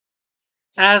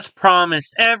As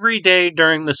promised, every day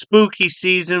during the spooky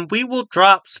season, we will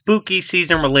drop spooky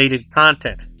season related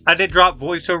content. I did drop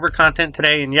voiceover content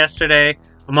today and yesterday,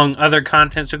 among other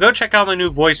content, so go check out my new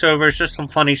voiceovers, just some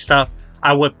funny stuff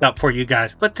I whipped up for you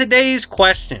guys. But today's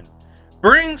question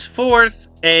brings forth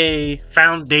a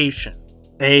foundation,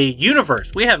 a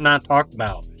universe we have not talked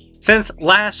about since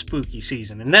last spooky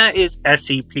season, and that is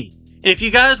SCP. And if you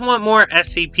guys want more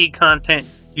SCP content,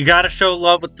 you gotta show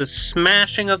love with the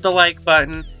smashing of the like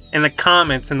button and the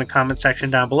comments in the comment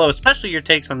section down below, especially your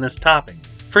takes on this topic.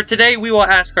 For today, we will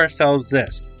ask ourselves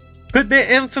this. Could the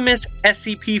infamous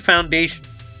SCP Foundation,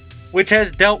 which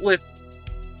has dealt with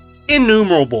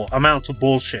innumerable amounts of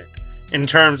bullshit in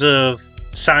terms of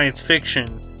science fiction,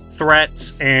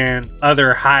 threats, and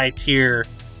other high-tier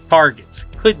targets,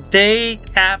 could they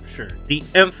capture the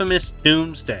infamous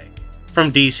Doomsday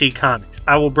from DC Comics?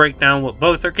 I will break down what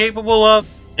both are capable of,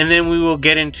 and then we will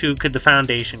get into could the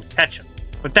Foundation catch them.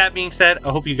 With that being said,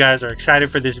 I hope you guys are excited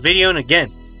for this video, and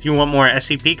again, if you want more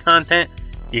SCP content,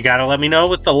 you gotta let me know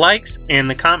with the likes and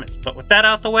the comments. But with that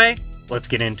out the way, let's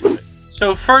get into it.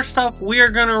 So first up, we are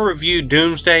going to review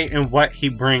Doomsday and what he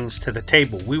brings to the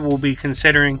table. We will be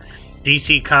considering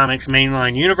DC Comics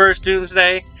mainline universe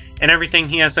Doomsday and everything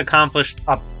he has accomplished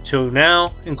up to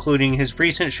now, including his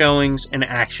recent showings in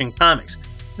Action Comics.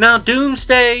 Now,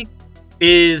 Doomsday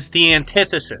is the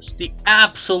antithesis, the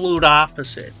absolute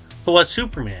opposite to what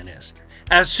Superman is.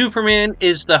 As Superman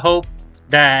is the hope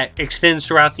that extends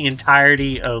throughout the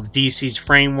entirety of DC's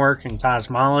framework and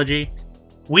cosmology,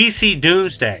 we see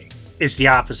Doomsday is the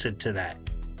opposite to that.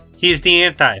 He is the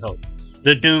anti-hope,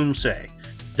 the Doomsday,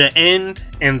 the end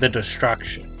and the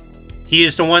destruction. He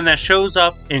is the one that shows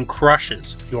up and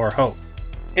crushes your hope.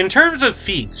 In terms of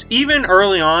feats, even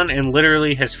early on in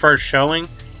literally his first showing,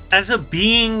 as a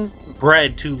being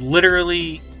bred to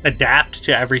literally adapt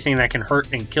to everything that can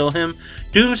hurt and kill him,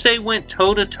 Doomsday went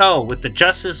toe-to-toe with the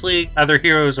Justice League, other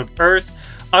heroes of Earth,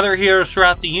 other heroes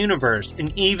throughout the universe,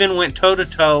 and even went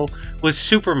toe-to-toe with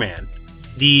Superman,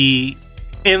 the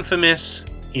infamous,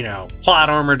 plot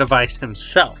armor device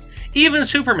himself. Even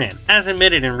Superman, as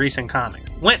admitted in recent comics,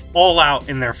 went all out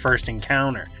in their first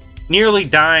encounter, nearly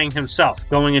dying himself,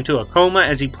 going into a coma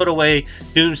as he put away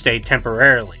Doomsday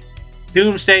temporarily.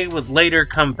 Doomsday would later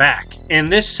come back, and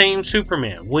this same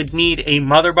Superman would need a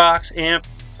Mother Box amp,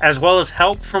 as well as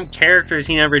help from characters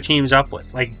he never teams up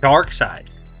with, like Darkseid,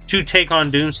 to take on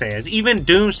Doomsday, as even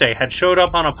Doomsday had showed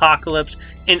up on Apocalypse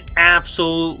and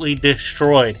absolutely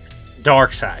destroyed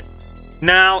Darkseid.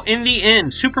 Now, in the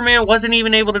end, Superman wasn't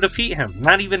even able to defeat him,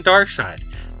 not even Darkseid.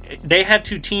 They had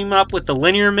to team up with the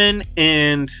Linear Men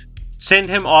and send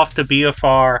him off to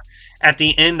BFR at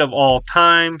the end of all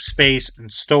time, space,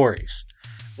 and stories.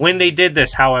 When they did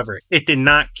this, however, it did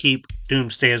not keep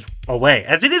Doomsday away,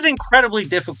 as it is incredibly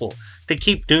difficult to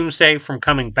keep Doomsday from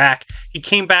coming back. He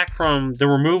came back from the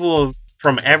removal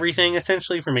from everything,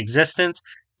 essentially, from existence,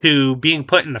 to being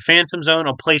put in the Phantom Zone,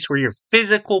 a place where your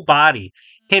physical body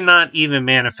cannot even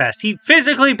manifest. He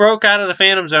physically broke out of the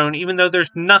Phantom Zone, even though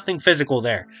there's nothing physical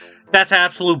there. That's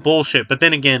absolute bullshit, but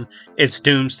then again, it's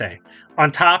Doomsday.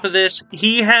 On top of this,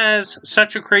 he has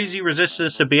such a crazy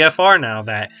resistance to BFR now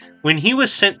that when he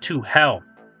was sent to Hell,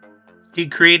 he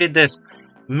created this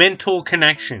mental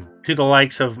connection to the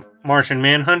likes of Martian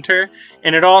Manhunter,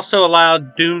 and it also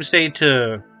allowed Doomsday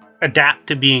to adapt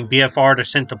to being BFR to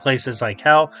sent to places like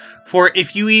Hell. For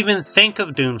if you even think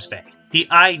of Doomsday, the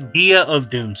idea of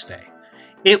Doomsday,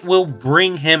 it will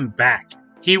bring him back.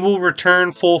 He will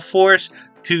return full force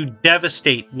to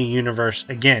devastate the universe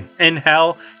again. In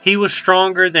Hell, he was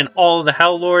stronger than all of the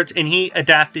Hell Lords, and he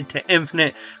adapted to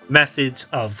infinite methods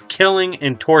of killing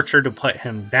and torture to put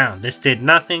him down. This did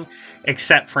nothing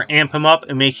except for amp him up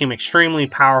and make him extremely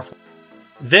powerful.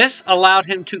 This allowed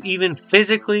him to even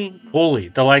physically bully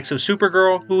the likes of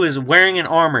Supergirl, who is wearing an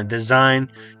armor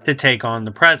designed to take on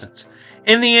the Presence.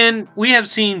 In the end, we have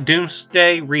seen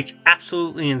Doomsday reach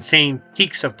absolutely insane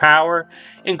peaks of power,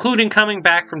 including coming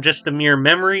back from just the mere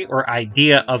memory or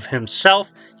idea of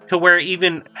himself, to where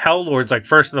even Hell Lords like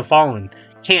First of the Fallen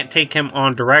can't take him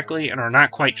on directly and are not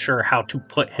quite sure how to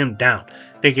put him down.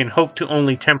 They can hope to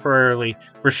only temporarily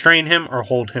restrain him or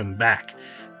hold him back.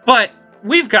 But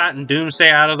we've gotten Doomsday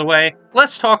out of the way.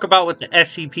 Let's talk about what the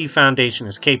SCP Foundation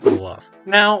is capable of.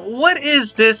 Now, what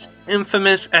is this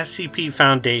infamous SCP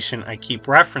Foundation I keep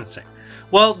referencing?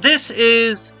 Well, this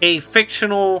is a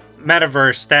fictional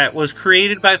metaverse that was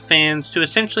created by fans to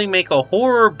essentially make a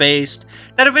horror-based,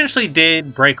 that eventually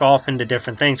did break off into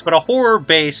different things, but a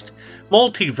horror-based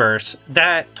multiverse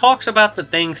that talks about the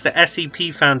things the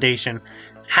SCP Foundation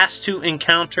has to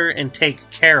encounter and take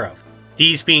care of.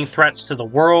 These being threats to the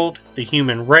world, the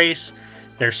human race,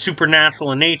 They're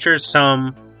supernatural in nature,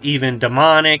 some even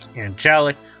demonic,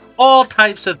 angelic, all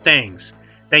types of things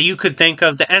that you could think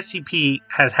of. The SCP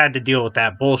has had to deal with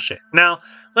that bullshit. Now,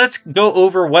 let's go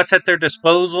over what's at their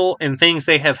disposal and things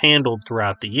they have handled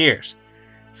throughout the years.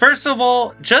 First of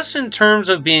all, just in terms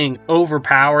of being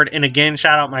overpowered, and again,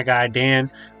 shout out my guy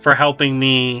Dan for helping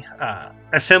me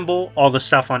assemble all the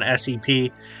stuff on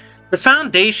SCP. The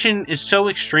Foundation is so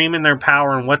extreme in their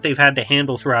power and what they've had to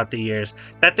handle throughout the years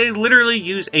that they literally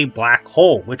use a black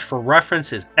hole, which for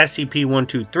reference is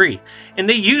SCP-123, and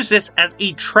they use this as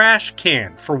a trash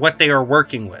can for what they are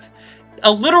working with.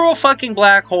 A literal fucking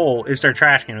black hole is their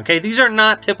trash can, okay? These are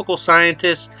not typical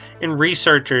scientists and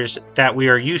researchers that we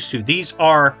are used to. These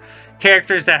are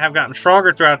characters that have gotten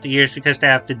stronger throughout the years because they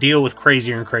have to deal with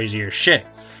crazier and crazier shit.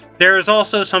 There is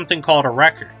also something called a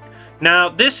record. Now,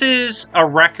 this is a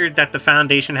record that the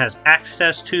Foundation has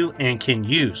access to and can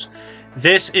use.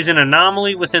 This is an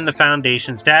anomaly within the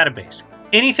Foundation's database.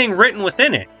 Anything written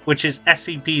within it, which is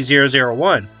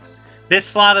SCP-001, this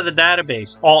slot of the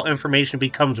database, all information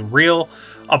becomes real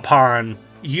upon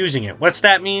using it. What's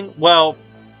that mean? Well,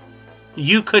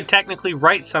 you could technically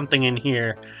write something in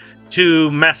here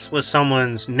to mess with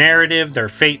someone's narrative, their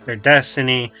fate, their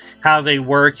destiny, how they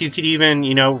work. You could even,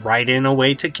 write in a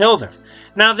way to kill them.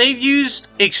 Now, they've used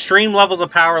extreme levels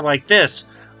of power like this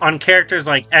on characters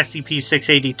like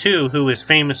SCP-682, who is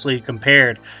famously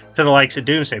compared to the likes of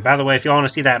Doomsday. By the way, if you want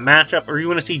to see that matchup, or you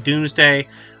want to see Doomsday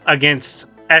against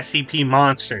SCP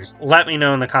monsters, let me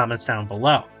know in the comments down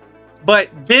below. But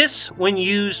this, when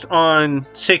used on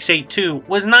 682,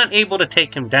 was not able to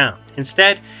take him down.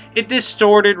 Instead, it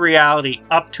distorted reality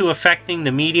up to affecting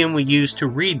the medium we use to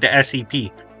read the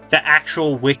SCP, the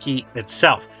actual wiki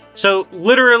itself. So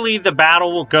literally the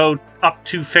battle will go up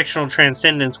to fictional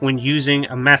transcendence when using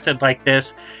a method like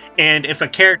this, and if a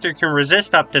character can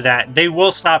resist up to that, they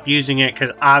will stop using it,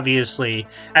 because obviously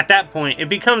at that point it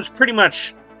becomes pretty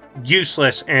much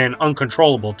useless and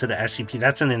uncontrollable to the SCP.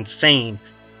 That's an insane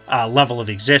level of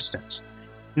existence.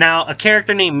 Now, a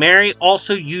character named Mary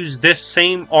also used this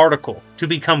same article to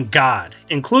become God,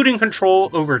 including control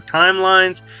over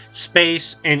timelines,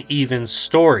 space, and even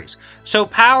stories. So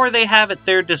power they have at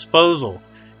their disposal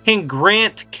can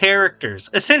grant characters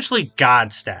essentially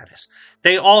God status.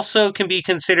 They also can be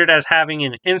considered as having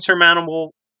an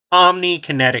insurmountable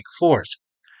omnikinetic force.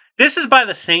 This is by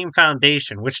the same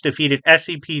Foundation which defeated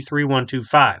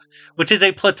SCP-3125, which is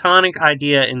a platonic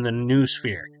idea in the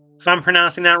noosphere. If I'm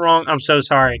pronouncing that wrong, I'm so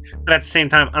sorry, but at the same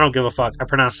time, I don't give a fuck. I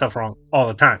pronounce stuff wrong all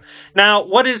the time. Now,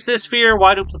 what is this sphere?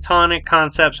 Why do platonic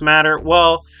concepts matter?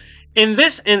 Well, in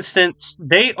this instance,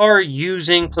 they are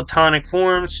using platonic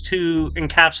forms to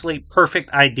encapsulate perfect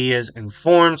ideas and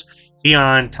forms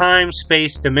beyond time,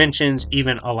 space, dimensions,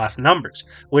 even Aleph numbers,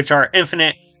 which are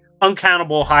infinite,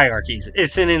 uncountable hierarchies.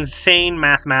 It's an insane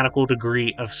mathematical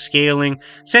degree of scaling.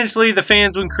 Essentially, the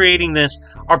fans, when creating this,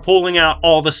 are pulling out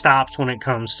all the stops when it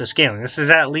comes to scaling. This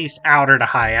is at least outer to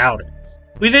high outer.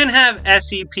 We then have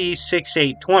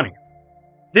SCP-6820.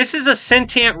 This is a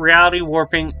sentient reality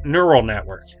warping neural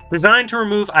network designed to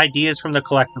remove ideas from the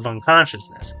collective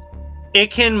unconsciousness.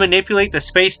 It can manipulate the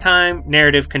space-time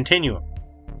narrative continuum.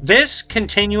 This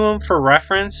continuum, for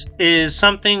reference, is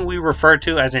something we refer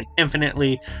to as an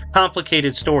infinitely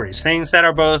complicated stories. Things that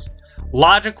are both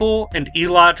logical and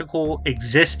illogical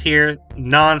exist here.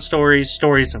 Non-stories,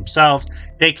 stories themselves,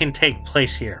 they can take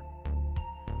place here.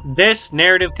 This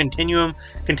narrative continuum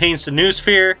contains the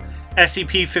noosphere,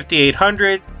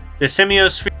 SCP-5800, the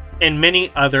semiosphere, and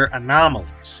many other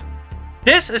anomalies.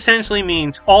 This essentially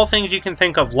means all things you can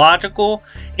think of logical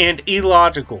and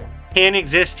illogical can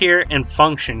exist here and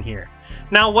function here.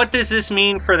 Now, what does this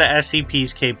mean for the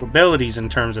SCP's capabilities in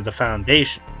terms of the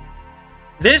Foundation?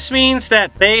 This means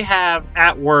that they have,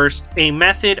 at worst, a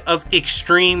method of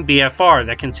extreme BFR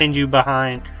that can send you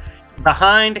behind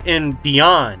and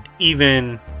beyond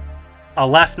even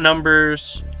Aleph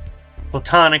numbers,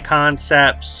 platonic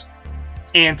concepts,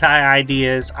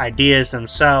 anti-ideas, ideas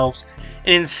themselves.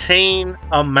 An insane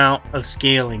amount of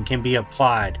scaling can be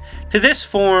applied to this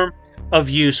form of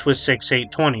use with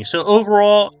 6820. So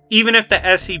overall, even if the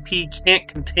SCP can't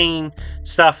contain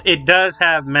stuff, it does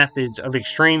have methods of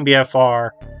extreme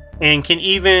BFR and can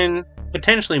even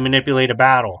potentially manipulate a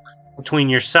battle between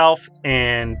yourself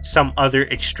and some other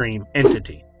extreme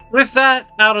entity. With that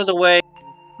out of the way,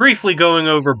 briefly going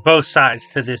over both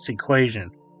sides to this equation.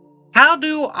 How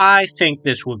do I think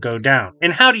this would go down?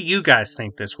 And how do you guys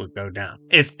think this would go down?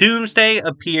 If Doomsday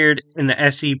appeared in the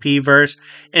SCP verse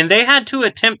and they had to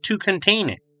attempt to contain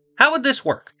it, how would this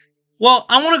work? Well,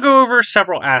 I want to go over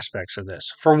several aspects of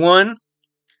this. For one,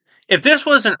 If this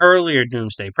was an earlier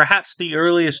Doomsday, perhaps the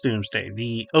earliest Doomsday,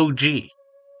 the OG,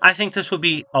 I think this would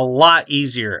be a lot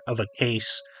easier of a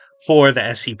case for the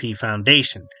SCP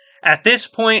Foundation. At this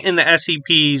point in the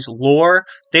SCP's lore,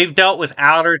 they've dealt with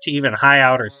outer to even high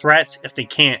outer threats. If they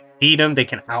can't beat them, they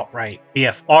can outright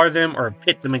BFR them or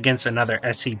pit them against another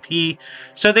SCP.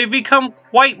 So they've become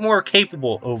quite more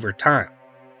capable over time.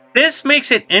 This makes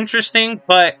it interesting,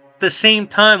 but at the same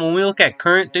time, when we look at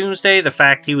current Doomsday, the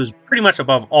fact he was pretty much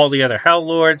above all the other Hell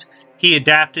Lords, he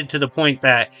adapted to the point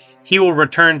that he will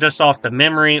return just off the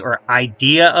memory or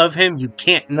idea of him. You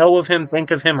can't know of him,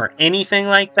 think of him, or anything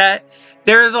like that.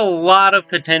 There is a lot of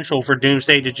potential for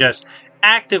Doomsday to just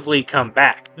actively come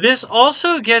back. This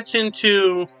also gets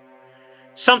into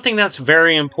something that's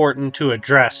very important to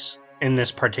address in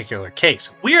this particular case.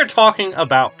 We are talking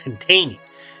about containing,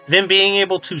 them being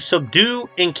able to subdue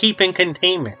and keep in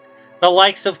containment the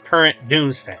likes of current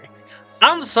Doomsday.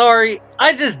 I'm sorry,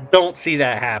 I just don't see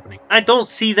that happening. I don't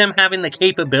see them having the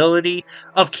capability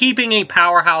of keeping a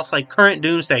powerhouse like current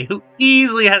Doomsday, who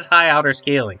easily has high outer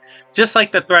scaling, just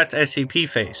like the threats SCP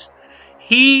face.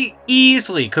 He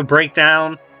easily could break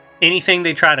down anything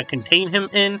they try to contain him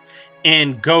in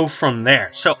and go from there.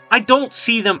 So I don't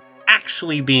see them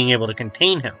actually being able to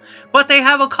contain him. But they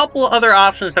have a couple other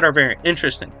options that are very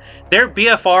interesting. Their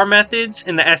BFR methods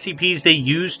in the SCPs they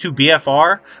use to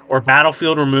BFR, or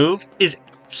battlefield remove, is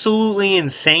absolutely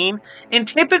insane. And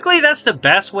typically that's the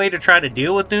best way to try to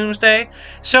deal with Doomsday.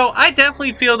 So I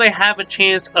definitely feel they have a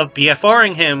chance of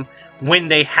BFRing him when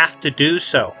they have to do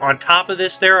so. On top of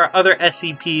this, there are other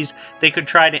SCPs they could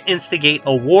try to instigate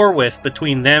a war with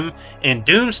between them and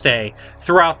Doomsday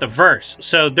throughout the verse.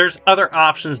 So there's other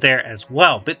options there as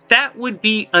well. But that would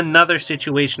be another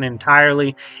situation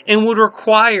entirely and would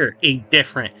require a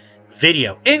different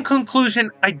video. In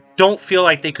conclusion, I don't feel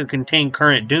like they could contain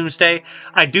current Doomsday.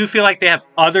 I do feel like they have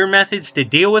other methods to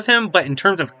deal with him, but in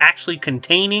terms of actually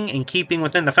containing and keeping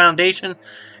within the Foundation,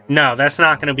 no, that's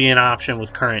not going to be an option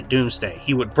with current Doomsday.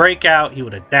 He would break out, he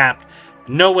would adapt.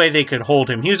 No way they could hold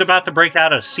him. He was about to break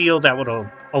out a seal that would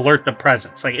alert the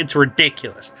presence. Like, it's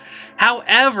ridiculous.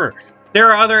 However,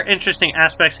 there are other interesting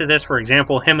aspects to this. For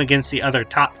example, him against the other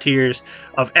top tiers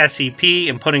of SCP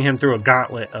and putting him through a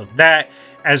gauntlet of that,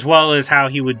 as well as how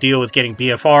he would deal with getting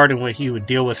BFR'd and what he would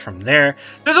deal with from there.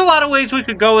 There's a lot of ways we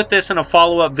could go with this in a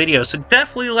follow-up video, so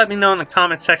definitely let me know in the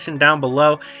comment section down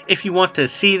below if you want to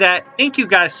see that. Thank you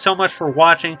guys so much for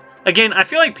watching. Again, I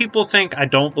feel like people think I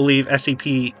don't believe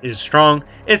SCP is strong.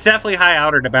 It's definitely high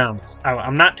outer to boundless.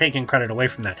 I'm not taking credit away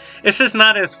from that. It's just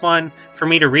not as fun for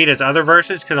me to read as other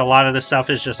verses because a lot of the stuff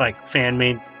is just like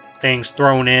fan-made things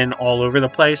thrown in all over the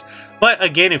place. But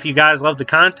again, if you guys love the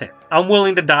content, I'm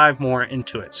willing to dive more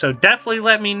into it. So definitely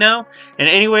let me know. And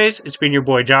anyways, it's been your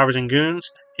boy Jobbers and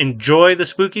Goons. Enjoy the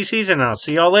spooky season, and I'll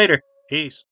see y'all later. Peace.